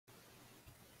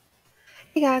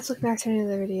Hey guys, welcome back to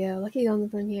another video. Lucky Golden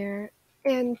Bloom here,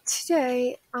 and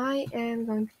today I am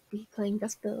going to be playing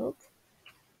Just Build.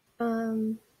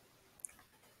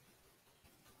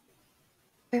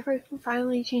 If I can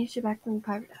finally change it back from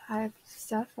Pirate Hive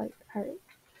stuff, like Pirate,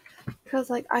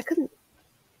 because I don't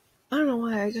know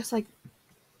why, I just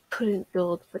couldn't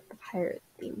build what the pirate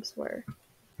themes were.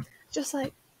 Just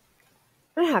it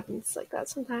happens like that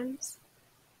sometimes.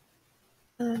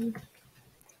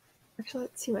 Actually,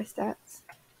 let's see my stats.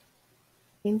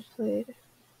 Games played.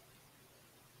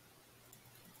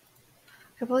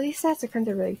 A couple of these stats are kind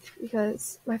of rigged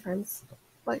because my friends,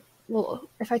 well,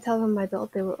 if I tell them my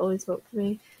build, they will always vote for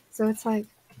me. So it's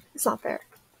not fair.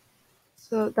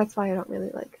 So that's why I don't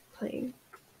really like playing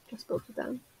Just Build with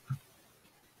them.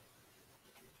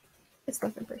 It's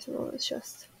nothing personal, it's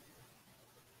just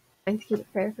trying to keep it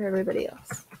fair for everybody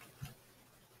else.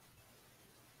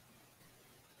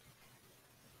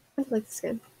 I like the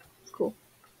skin. It's cool.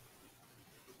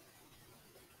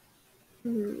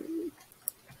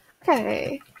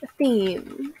 Okay, the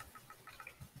theme.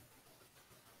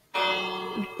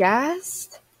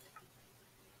 Guest.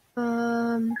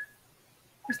 There's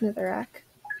Netherrack.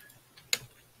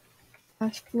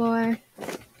 Ash floor.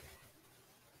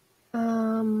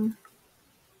 I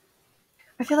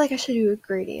feel like I should do a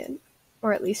gradient,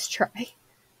 or at least try.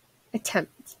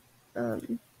 Attempt. I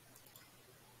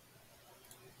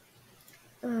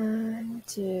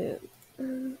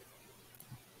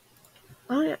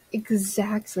don't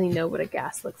exactly know what a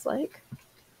gas looks like.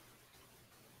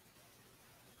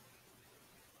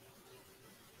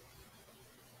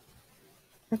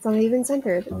 That's not even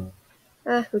centered.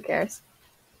 Who cares?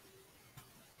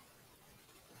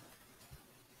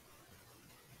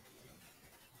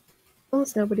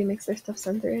 Almost nobody makes their stuff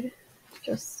centered.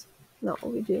 Just not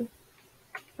what we do.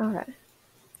 Alright.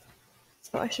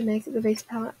 So I should make the base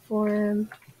palette form.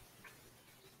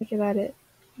 Think about it.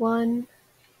 1,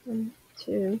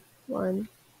 2, 1.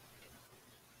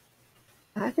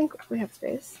 I think we have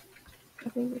space. I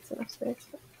think it's enough space.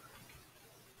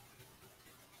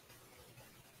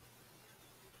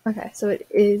 Okay, so it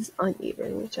is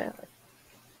uneven, which I like.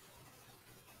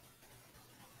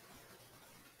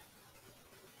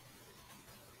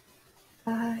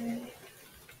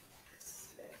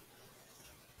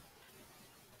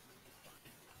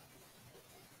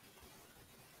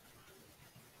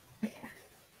 Okay.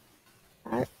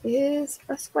 That is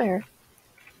a square.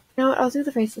 You know what? I'll do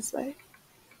the face this way.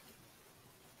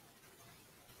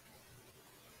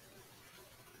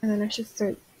 And then I should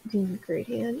start doing the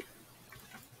gradient.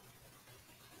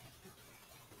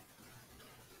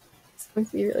 It's going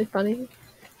to be really funny.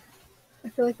 I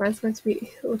feel like mine's going to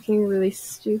be looking really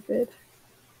stupid.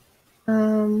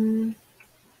 Dun.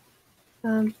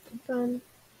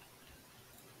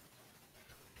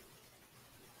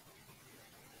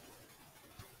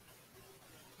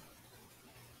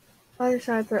 Other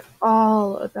sides are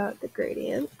all about the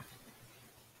gradient.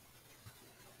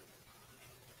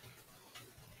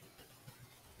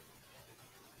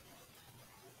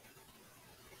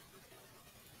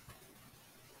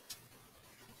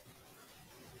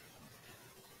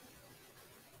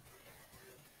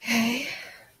 Okay.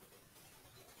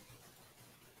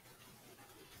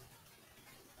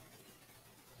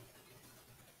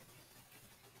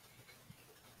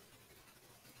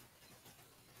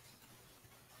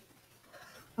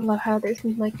 I love how there's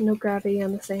no gravity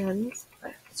on the sands.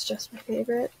 It's just my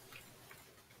favorite.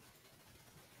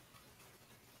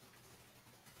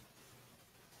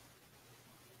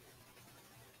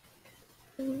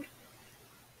 I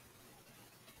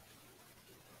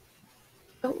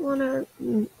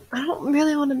don't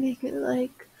really want to make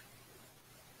it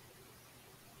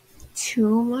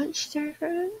too much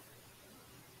different.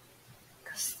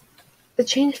 Because the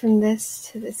change from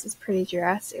this to this is pretty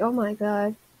drastic. Oh my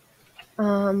god.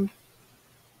 What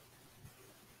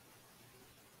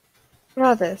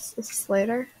about this? Is this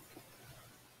later?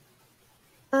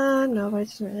 No, but I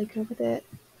just really good with it.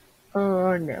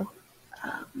 Oh no.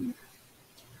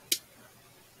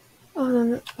 Oh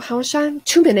no. How much time?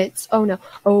 2 minutes. Oh no.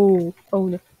 Oh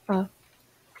no.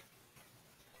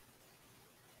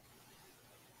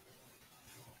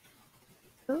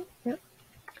 Oh, yeah.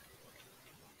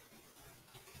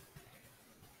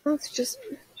 Let's just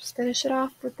finish it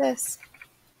off with this.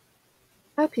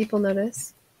 How people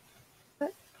notice.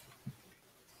 But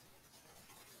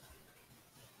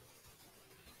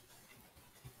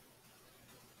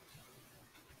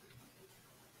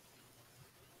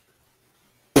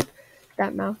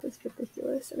that mouth is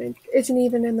ridiculous. I mean, it isn't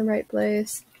even in the right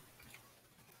place.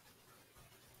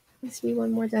 Needs to be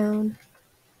one more down.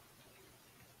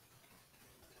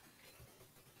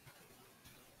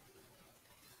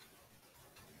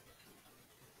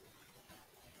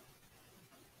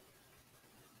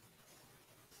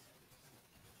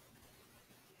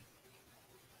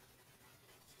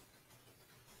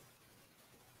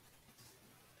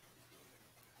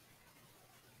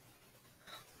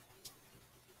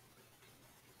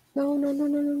 No, no, no,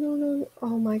 no, no, no, no.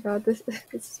 Oh my god, this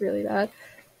this is really bad.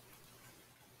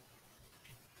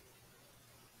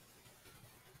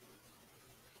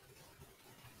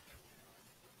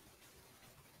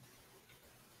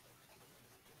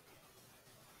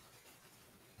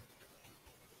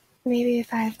 Maybe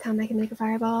if I have time, I can make a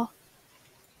fireball.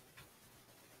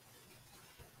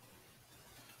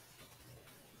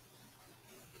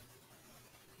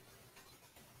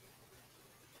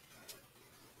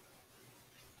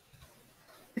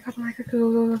 Oh my god,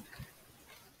 go.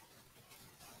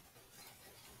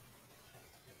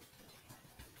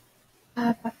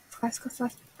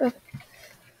 Class.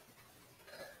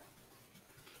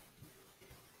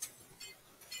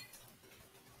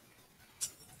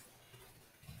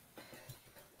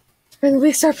 And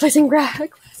we start placing glass.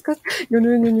 No,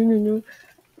 no, no, no, no, no.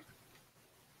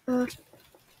 Uh,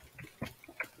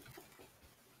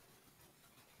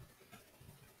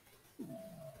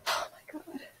 oh my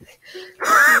god.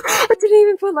 I didn't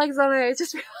even put legs on it. I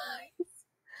just realized.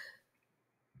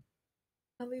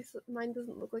 At least mine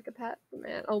doesn't look like a pet,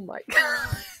 man. Oh my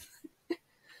god.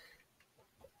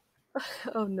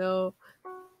 Oh no.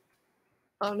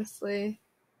 Honestly.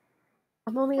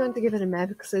 I'm only going to give it a med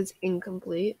because it's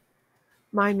incomplete.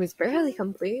 Mine was barely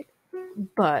complete,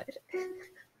 but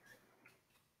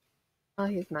oh,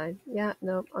 he's mine. Yeah,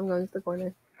 no, I'm going to the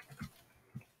corner.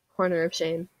 Corner of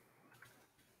shame.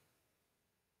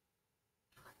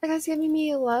 That guy's giving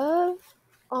me love.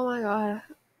 Oh my god.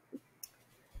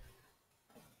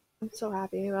 I'm so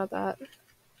happy about that.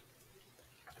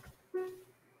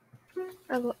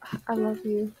 I love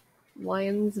you,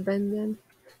 Lions Benden.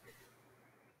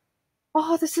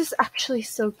 Oh, this is actually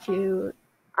so cute.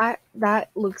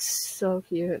 That looks so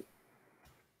cute.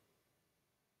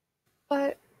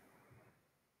 But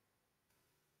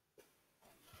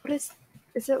what is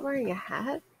it wearing a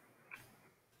hat?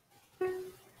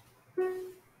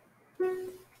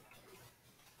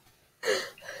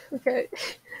 Okay.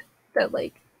 That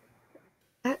like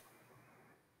that,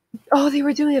 oh, they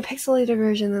were doing a pixelated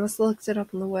version. I must have looked it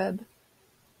up on the web.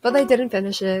 But they didn't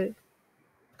finish it.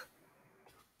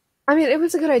 I mean, it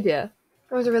was a good idea.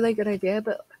 It was a really good idea,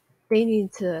 but they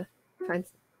need to find.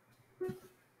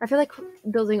 I feel like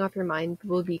building off your mind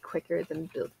will be quicker than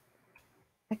build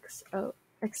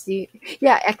XD.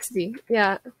 Yeah, XD.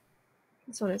 Yeah,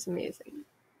 this one is amazing.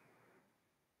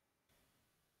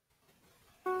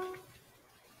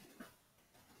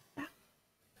 This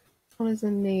one is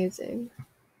amazing.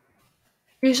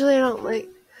 Usually I don't like.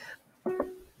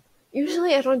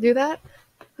 Usually I don't do that,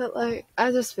 but like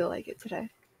I just feel like it today.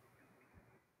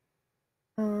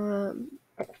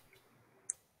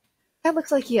 That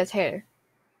looks like he has hair.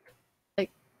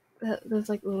 Like those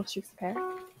like little streaks of hair.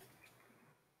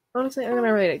 Honestly, I'm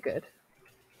gonna rate it good.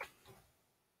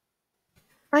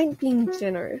 I'm being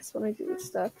generous when I do this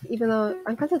stuff, even though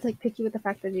I'm kind of like picky with the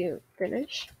fact that you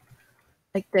finish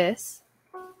like this.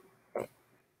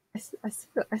 I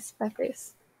see that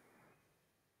face.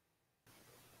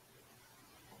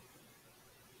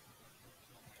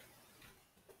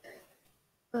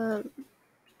 Um.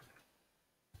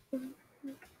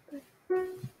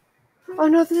 Oh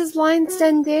no, this is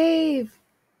Lionsden Dave.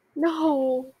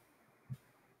 No.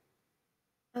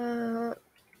 Uh.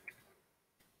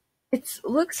 It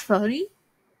looks funny,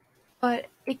 but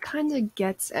it kind of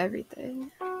gets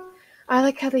everything. I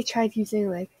like how they tried using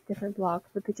like different blocks,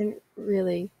 but they didn't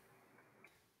really.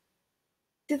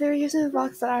 They were using the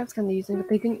blocks that I was kind of using, but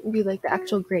they didn't do like the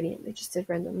actual gradient. They just did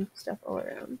random stuff all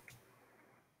around.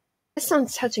 This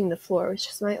one's touching the floor, which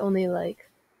is my only like,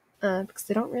 because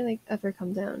they don't really ever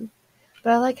come down.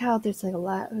 But I like how there's like a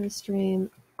lot of the stream.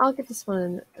 I'll give this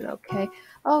one an okay.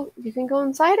 Oh, you can go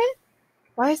inside it?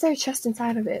 Why is there a chest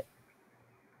inside of it?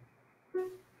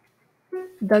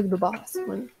 Doug the Boss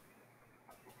one.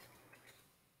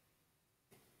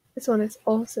 This one is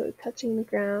also touching the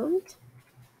ground.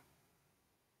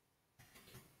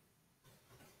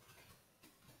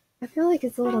 I feel like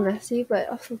it's a little messy, but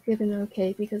also give it an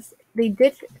okay because they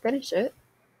did finish it.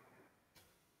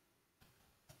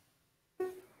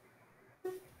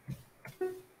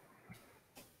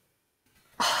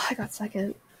 Oh, I got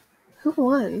second. Who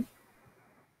won?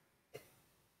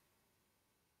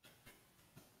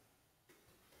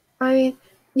 I mean,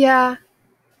 yeah.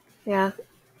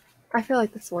 I feel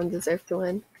like this one deserved to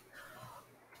win.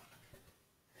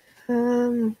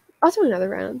 I'll do another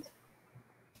round.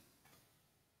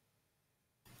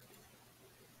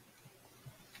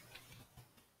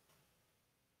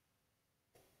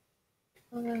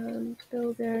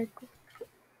 Builder,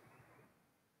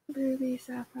 ruby,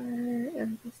 sapphire,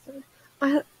 amethyst.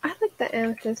 I like the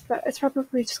amethyst, but it's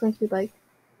probably just going to be like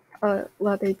a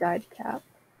leather dyed cap.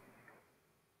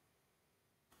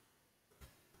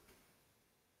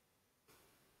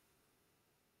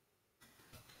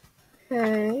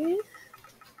 Okay.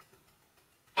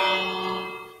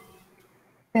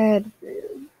 Bed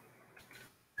food.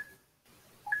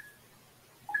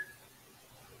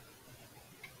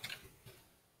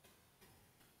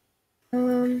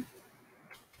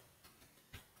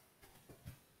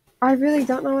 I really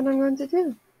don't know what I'm going to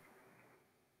do.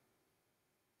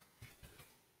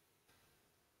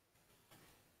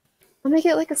 I'll make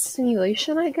it like a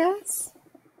simulation, I guess.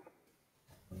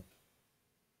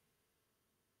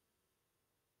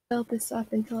 Build this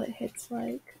up until it hits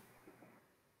like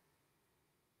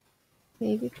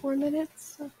maybe 4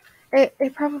 minutes. So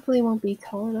it probably won't be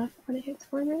tall enough when it hits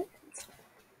 4 minutes.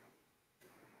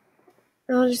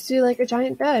 And I'll just do like a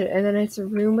giant bed, and then it's a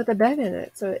room with a bed in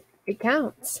it, so it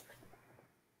counts.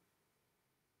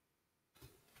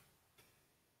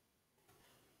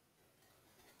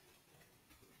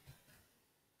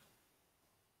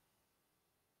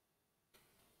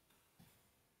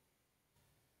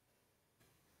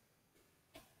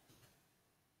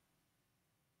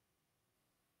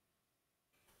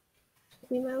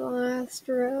 Be my last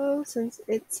row since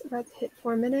it's about to hit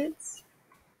 4 minutes.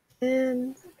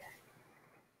 And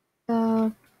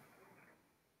even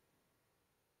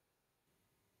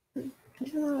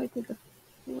though I did the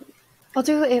I'll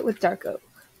do it with dark oak.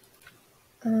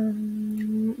 Got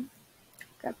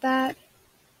that.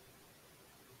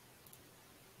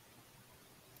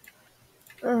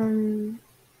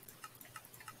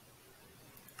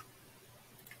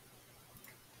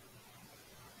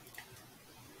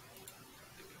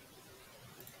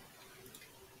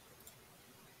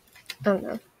 I don't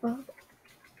know. Well,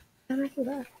 and after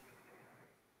that,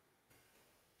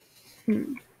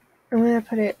 I'm gonna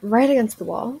put it right against the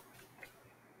wall.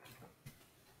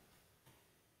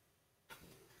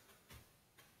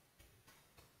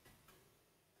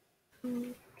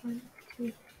 One,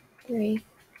 two, 3,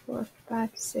 4, 5,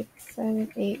 6,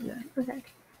 7, 8, 9. Okay.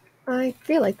 I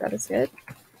feel like that is good.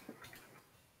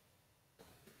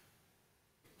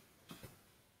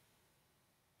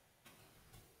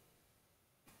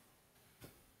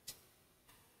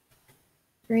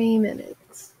 Three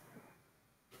minutes.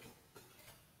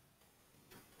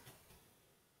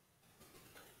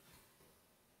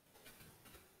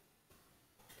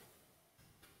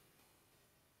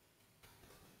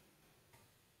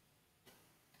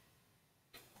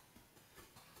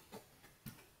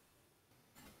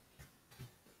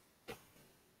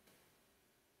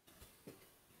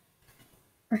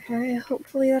 Okay,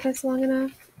 hopefully that is long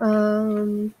enough.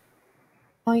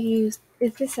 I'll use,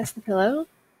 is this as the pillow?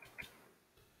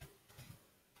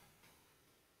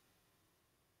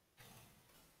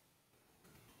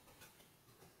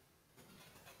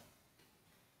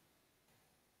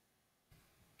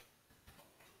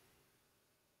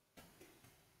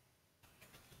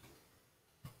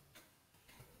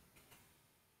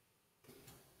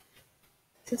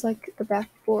 This is like the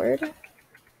backboard.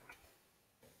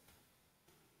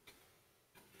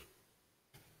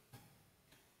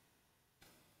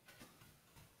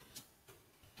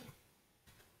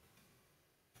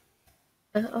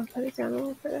 I'll put it down a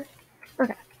little further.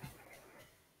 Okay.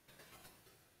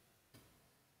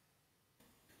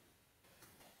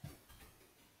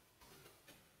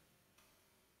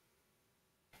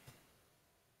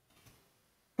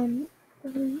 Um,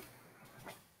 um,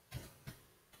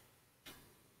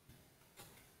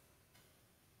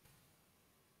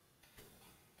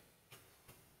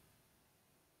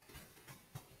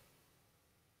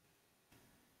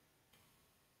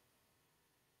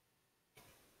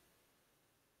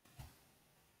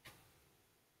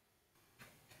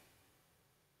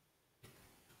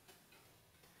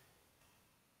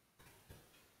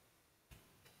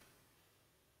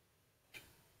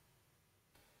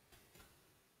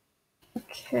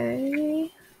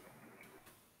 okay.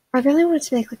 I really wanted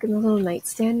to make like a little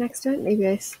nightstand next to it. Maybe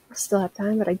I still have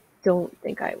time, but I don't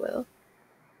think I will.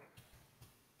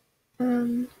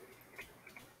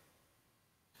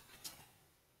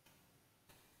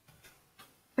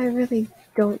 I really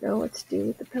don't know what to do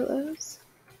with the pillows.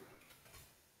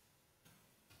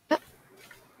 Ah,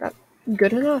 that's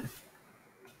good enough.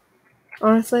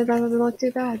 Honestly, that doesn't look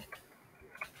too bad.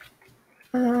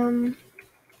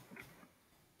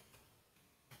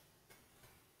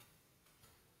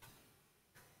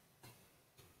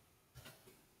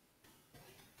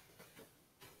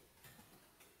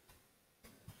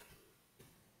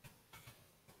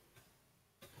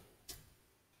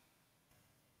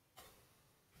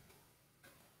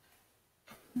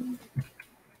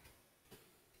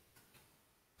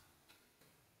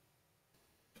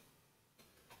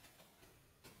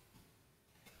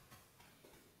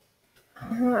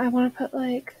 I want to put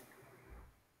like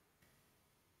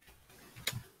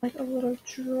like a little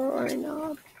drawer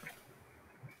knob.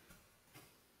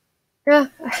 Yeah,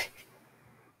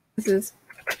 this is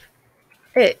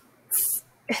it's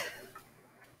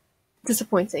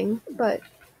disappointing, but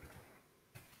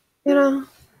you know.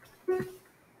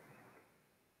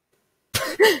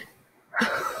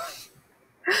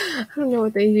 I don't know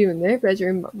what they do in their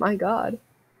bedroom, but my god.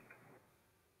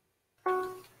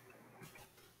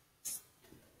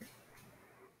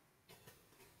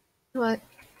 What?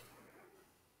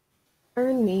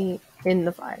 Burn me in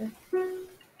the fire.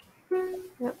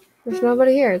 Yep. There's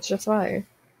nobody here, it's just fire.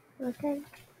 Okay.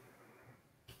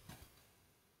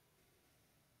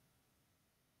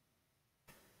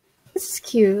 This is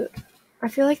cute. I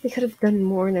feel like they could have done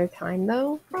more in their time,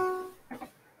 though.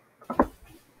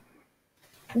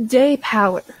 Day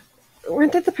Power.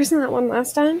 Weren't they the person that won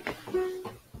last time?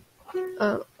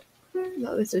 Oh.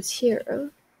 No, this was Hero.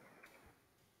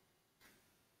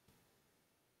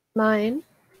 Mine.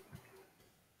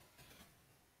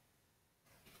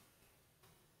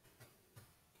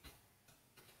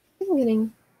 I'm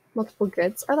getting multiple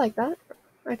goods. I like that.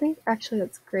 I think actually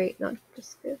that's great, not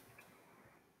just good.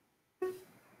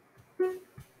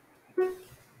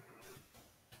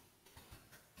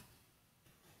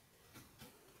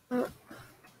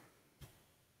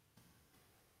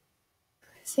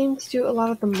 Seem to do a lot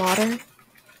of the modern.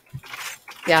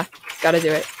 Yeah, gotta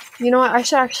do it. You know what? I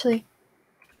should actually.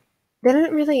 They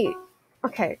didn't really.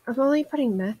 Okay, I'm only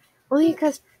putting only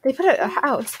because they put a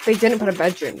house. They didn't put a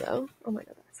bedroom though. Oh my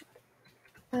god, that's sad.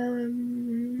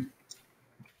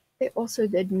 They also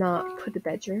did not put a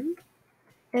bedroom,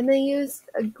 and they used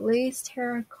a glazed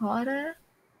terracotta.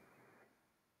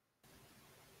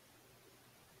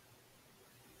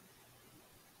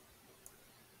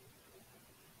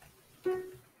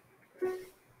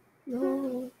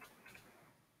 No.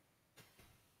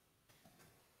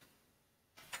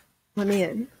 Let me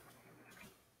in.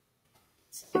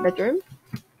 The bedroom.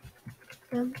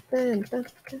 Dun, dun, dun,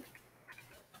 dun.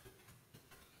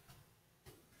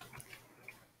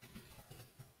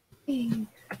 And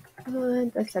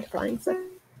I started flying stuff.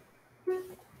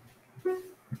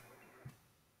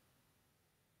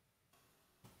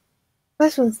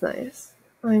 This one's nice.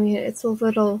 I mean, it's a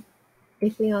little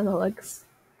iffy on the legs,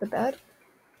 the bed.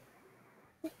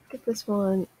 Get this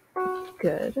one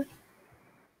good.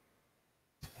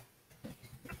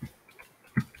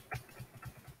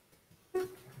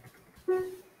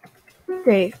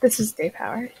 Day. This is Day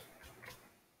Power.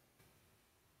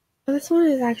 Oh, this one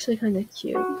is actually kind of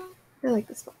cute. I like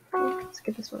this one. Let's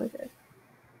get this one good.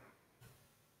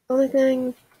 The only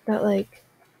thing that, like,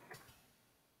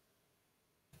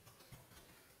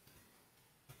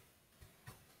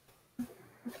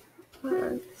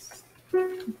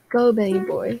 go Benny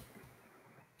Boy.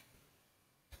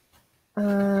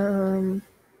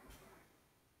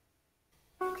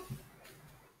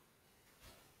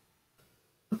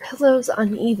 Pillow's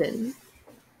uneven.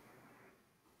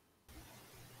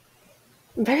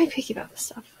 I'm very picky about this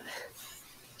stuff.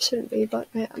 Shouldn't be, but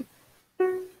I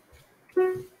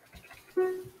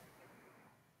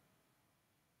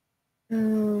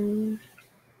am.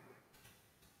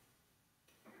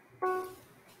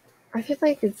 I feel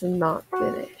like it's not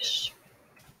finished.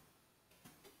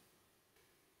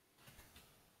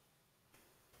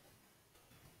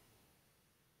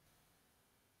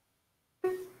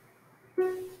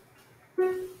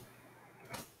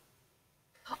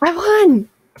 I won!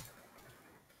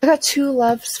 I got 2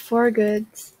 loves, 4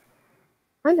 goods.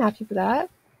 I'm happy for that.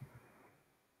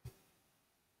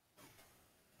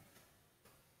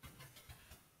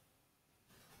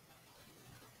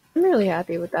 I'm really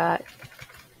happy with that.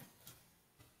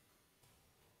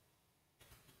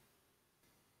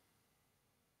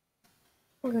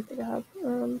 What did I have?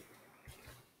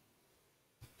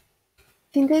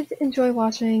 If you did enjoy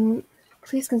watching,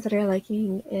 please consider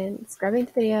liking and subscribing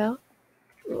to the video.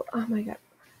 Oh my god.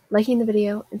 Liking the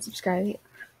video and subscribing.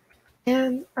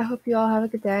 And I hope you all have a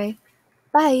good day.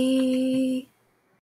 Bye!